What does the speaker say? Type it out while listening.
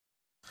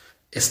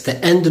It's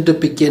the end of the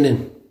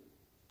beginning,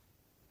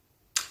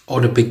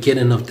 or the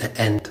beginning of the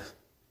end.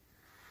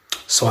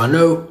 So I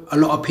know a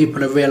lot of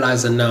people are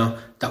realizing now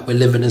that we're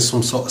living in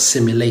some sort of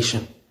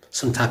simulation,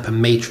 some type of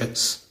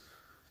matrix.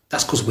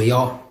 That's because we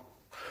are.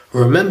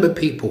 Remember,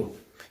 people,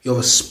 you're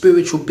a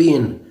spiritual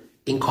being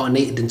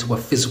incarnated into a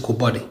physical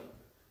body.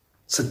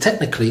 So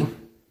technically,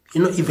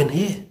 you're not even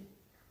here.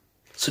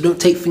 So don't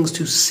take things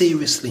too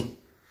seriously.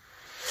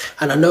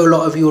 And I know a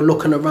lot of you are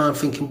looking around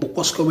thinking, but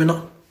what's going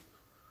on?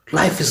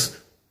 Life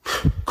is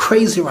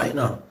crazy right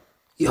now.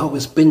 Yo,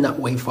 it's been that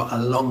way for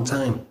a long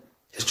time.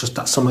 It's just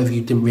that some of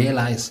you didn't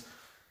realize.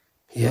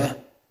 Yeah?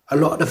 A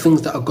lot of the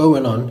things that are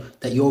going on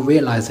that you're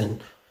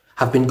realizing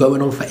have been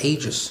going on for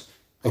ages.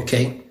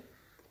 Okay?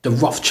 The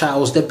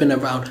Rothschilds, they've been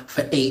around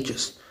for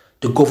ages.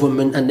 The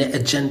government and their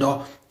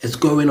agenda is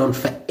going on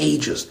for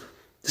ages.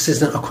 This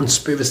isn't a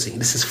conspiracy.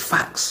 This is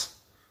facts.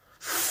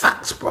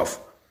 Facts, bruv.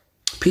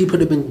 People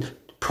have been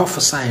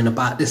prophesying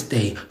about this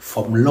day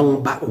from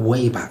long back,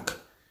 way back.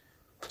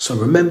 So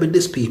remember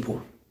this,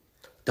 people.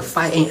 The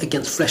fight ain't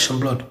against flesh and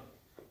blood,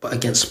 but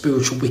against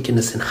spiritual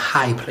wickedness in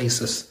high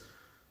places.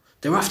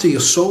 They're after your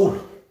soul.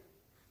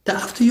 They're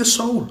after your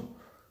soul.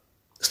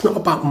 It's not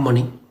about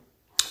money.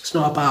 It's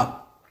not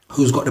about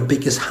who's got the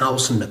biggest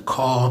house and the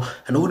car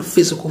and all the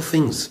physical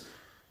things.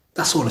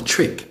 That's all a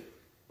trick.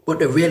 What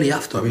they're really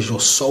after is your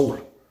soul.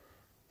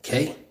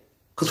 Okay?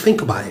 Because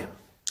think about it.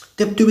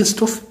 They're doing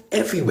stuff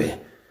everywhere.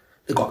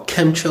 They got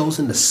chemtrails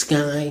in the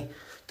sky.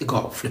 They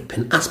got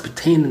flipping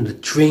aspartame in the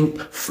drink,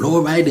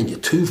 fluoride in your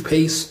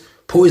toothpaste,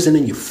 poison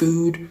in your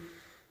food.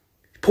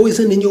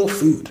 Poison in your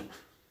food.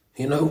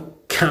 You know,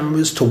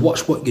 cameras to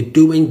watch what you're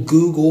doing,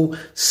 Google,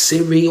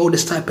 Siri, all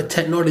this type of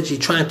technology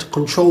trying to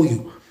control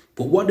you.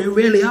 But what they're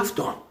really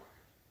after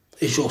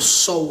is your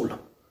soul.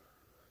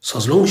 So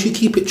as long as you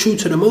keep it true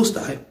to the Most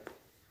High,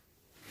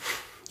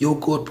 you're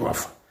good,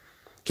 bruv.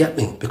 Get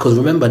me? Because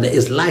remember, there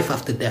is life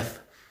after death.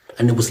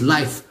 And there was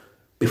life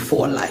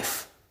before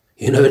life.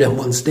 You know them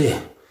ones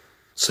there.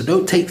 So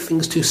don't take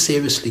things too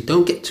seriously.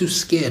 Don't get too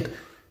scared.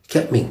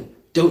 Get me?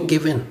 Don't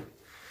give in.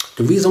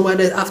 The reason why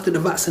they're after the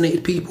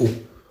vaccinated people,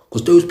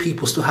 because those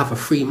people still have a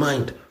free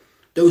mind.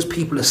 Those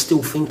people are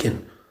still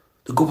thinking.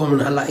 The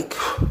government are like,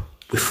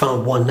 we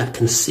found one that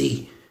can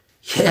see.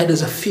 Yeah,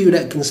 there's a few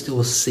that can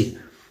still see.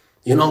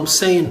 You know what I'm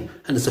saying?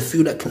 And there's a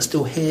few that can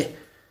still hear.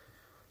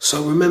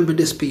 So remember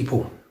this,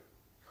 people.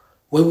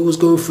 When we was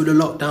going through the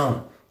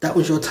lockdown, that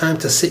was your time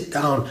to sit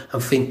down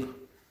and think,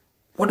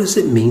 what does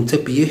it mean to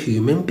be a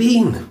human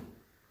being?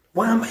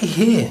 Why am I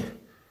here?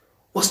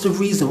 What's the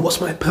reason? What's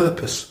my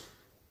purpose?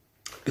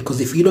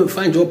 Because if you don't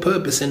find your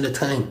purpose in the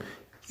time,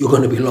 you're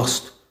going to be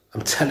lost.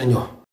 I'm telling you.